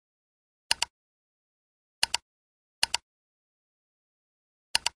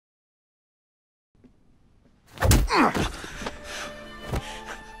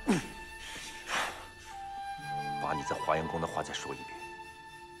把你在华阳宫的话再说一遍。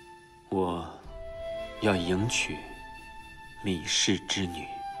我要迎娶米氏之女。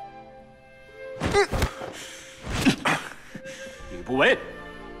吕不韦，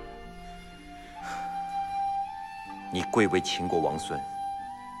你贵为秦国王孙，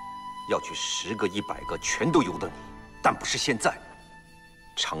要娶10个、100个，全都由得你，但不是现在。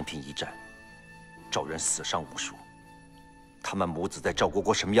长平一战，赵人死伤无数，他们母子在赵国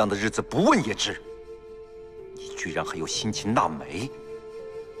过什么样的日子，不问也知。你居然还有心情纳美？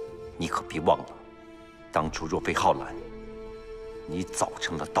你可别忘了，当初若非浩然，你早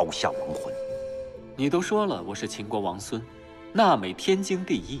成了刀下亡魂。你都说了我是秦国王孙，纳美天经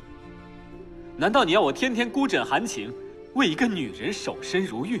地义。难道你要我天天孤枕含情，为一个女人守身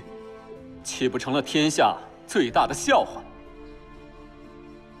如玉，岂不成了天下最大的笑话？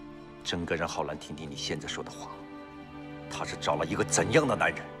真该让浩然听听你现在说的话。他是找了一个怎样的男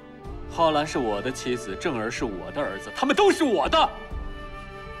人？浩然是我的妻子，正儿是我的儿子，他们都是我的。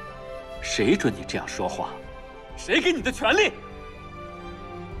谁准你这样说话？谁给你的权利？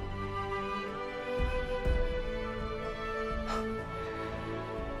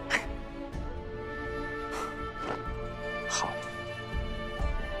好，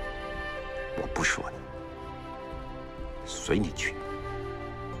我不说你，随你去。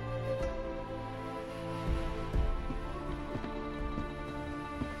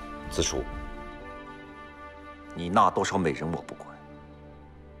子叔，你纳多少美人我不管，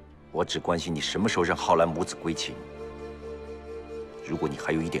我只关心你什么时候让浩然母子归秦。如果你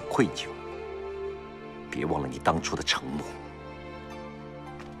还有一点愧疚，别忘了你当初的承诺。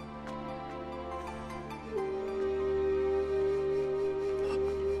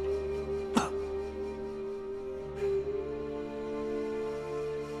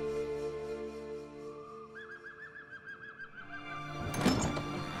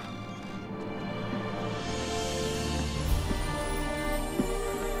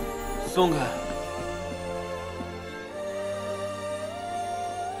松开！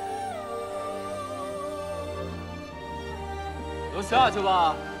都下去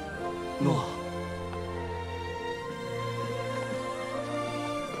吧。诺。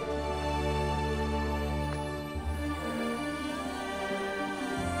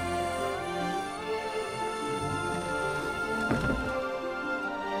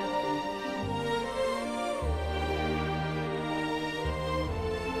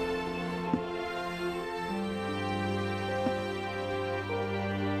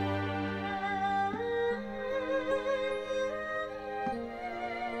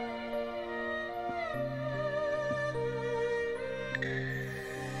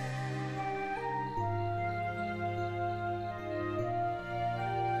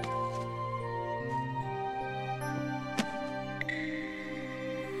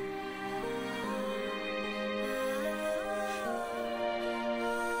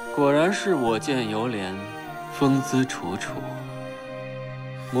果然是我见犹怜，风姿楚楚。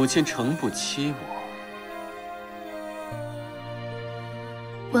母亲诚不欺我。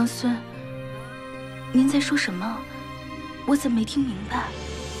王孙，您在说什么？我怎么没听明白？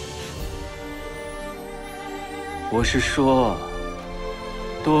我是说，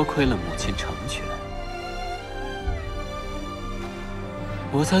多亏了母亲成全，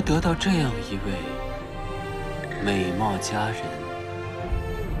我才得到这样一位美貌佳人。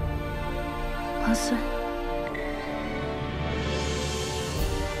王孙，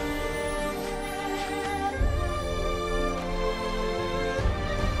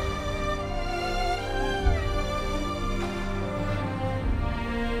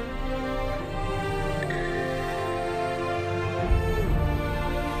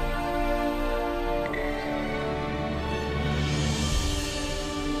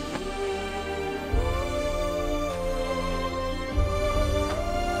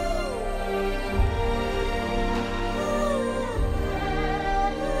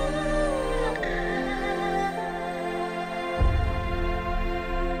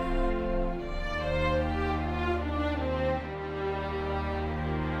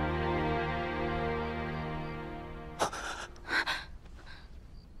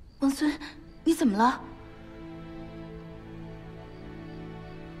王孙，你怎么了？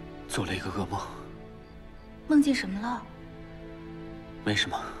做了一个噩梦。梦见什么了？没什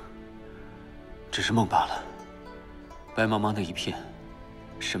么，只是梦罢了。白茫茫的一片，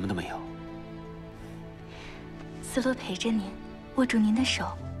什么都没有。思洛陪着您，握住您的手，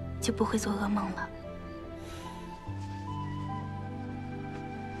就不会做噩梦了。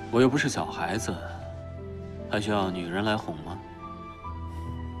我又不是小孩子，还需要女人来哄吗？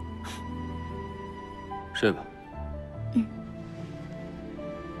睡吧。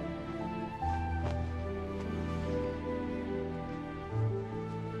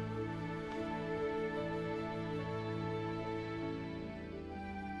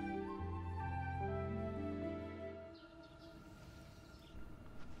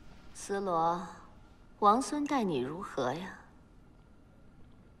思罗，王孙待你如何呀？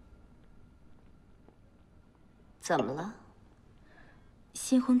怎么了？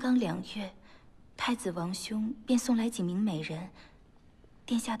新婚刚2月，太子王兄便送来几名美人，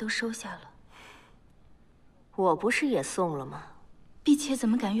殿下都收下了。我不是也送了吗？婢妾怎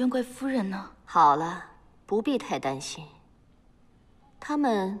么敢怨怪夫人呢？好了，不必太担心。他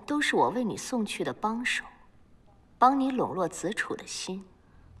们都是我为你送去的帮手，帮你笼络子楚的心。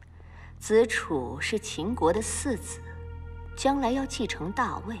子楚是秦国的4子，将来要继承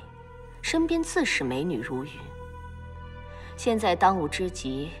大位，身边自是美女如云。现在当务之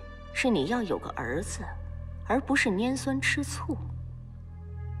急是你要有个儿子，而不是拈酸吃醋。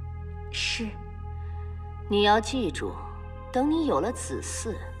是。你要记住，等你有了子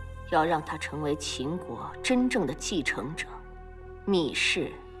嗣，要让他成为秦国真正的继承者，芈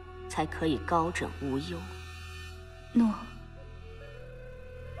氏才可以高枕无忧。诺。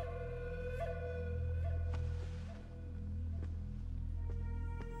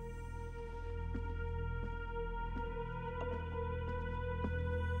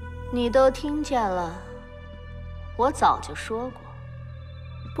你都听见了，我早就说过，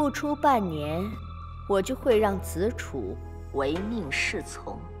不出半年，我就会让子楚唯命是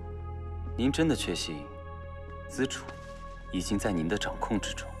从。您真的确信，子楚已经在您的掌控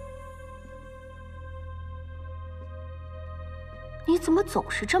之中？你怎么总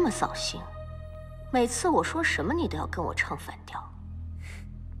是这么扫兴？每次我说什么，你都要跟我唱反调。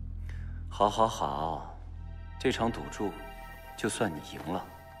好，好，好，这场赌注，就算你赢了。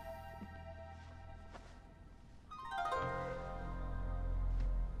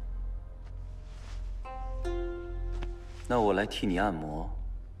那我来替你按摩，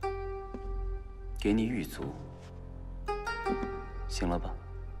给你玉足，行了吧？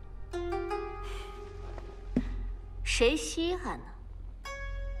谁稀罕呢？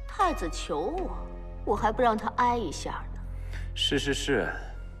太子求我，我还不让他挨一下呢。是，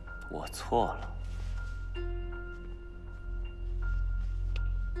我错了。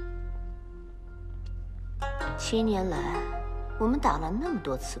7年来，我们打了那么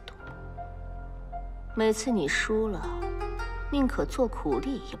多次赌，每次你输了，宁可做苦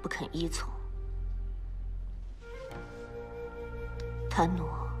力也不肯依从。谭奴，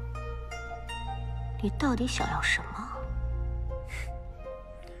你到底想要什么？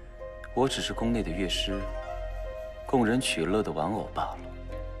我只是宫内的乐师，供人取乐的玩偶罢了。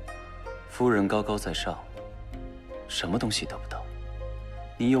夫人高高在上，什么东西得不到？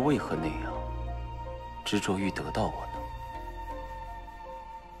你又为何那样执着于得到我呢？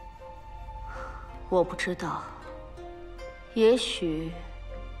我不知道，也许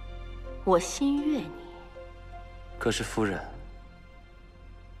我心悦你。可是夫人，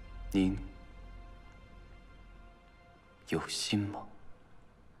您有心吗？